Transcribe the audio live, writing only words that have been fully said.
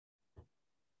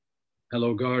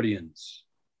Hello, Guardians.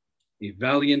 A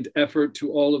valiant effort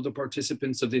to all of the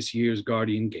participants of this year's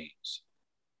Guardian Games.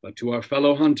 But to our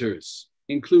fellow hunters,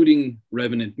 including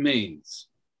Revenant Mains,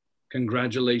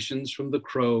 congratulations from the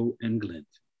Crow and Glint.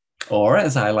 Or,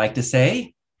 as I like to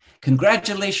say,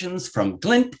 congratulations from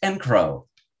Glint and Crow.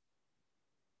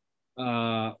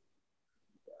 In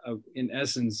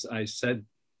essence, I said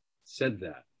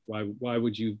that. Why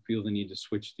would you feel the need to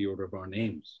switch the order of our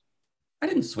names? I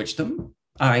didn't switch them.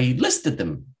 I listed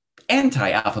them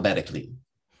anti-alphabetically.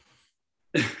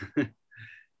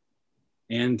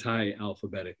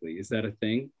 Anti-alphabetically. Is that a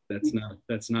thing? That's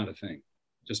not a thing.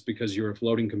 Just because you're a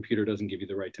floating computer doesn't give you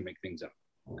the right to make things up.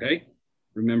 Okay?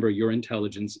 Remember, your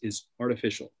intelligence is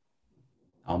artificial.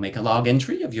 I'll make a log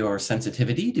entry of your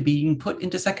sensitivity to being put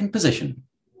into second position.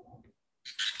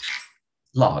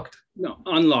 Logged. No,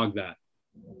 unlog that.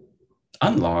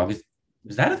 Unlog?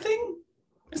 Is that a thing?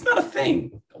 It's not a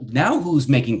thing. Now who's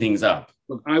making things up?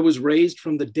 Look, I was raised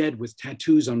from the dead with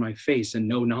tattoos on my face and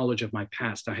no knowledge of my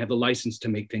past. I have the license to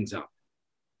make things up.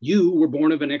 You were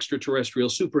born of an extraterrestrial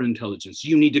superintelligence.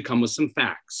 You need to come with some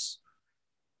facts.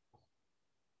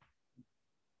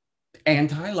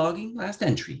 Anti-logging last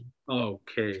entry.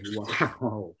 Okay,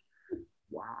 wow.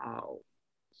 Wow.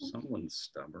 Someone's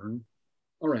stubborn.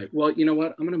 All right, well, you know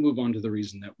what? I'm going to move on to the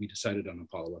reason that we decided on a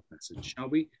follow-up message, shall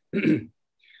we?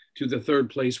 To the third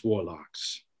place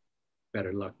Warlocks.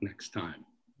 Better luck next time.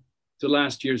 To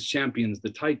last year's champions, the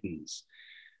Titans.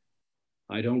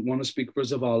 I don't want to speak for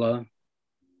Zavala,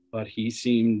 but he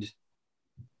seemed,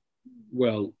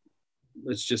 well,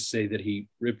 let's just say that he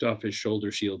ripped off his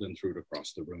shoulder shield and threw it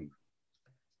across the room.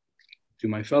 To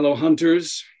my fellow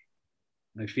hunters,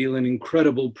 I feel an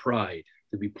incredible pride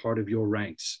to be part of your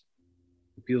ranks.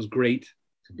 It feels great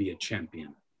to be a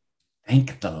champion.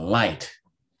 Thank the light.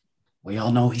 We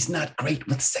all know he's not great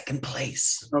with second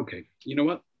place. Okay, you know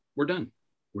what? We're done.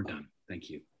 We're done. Thank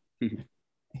you.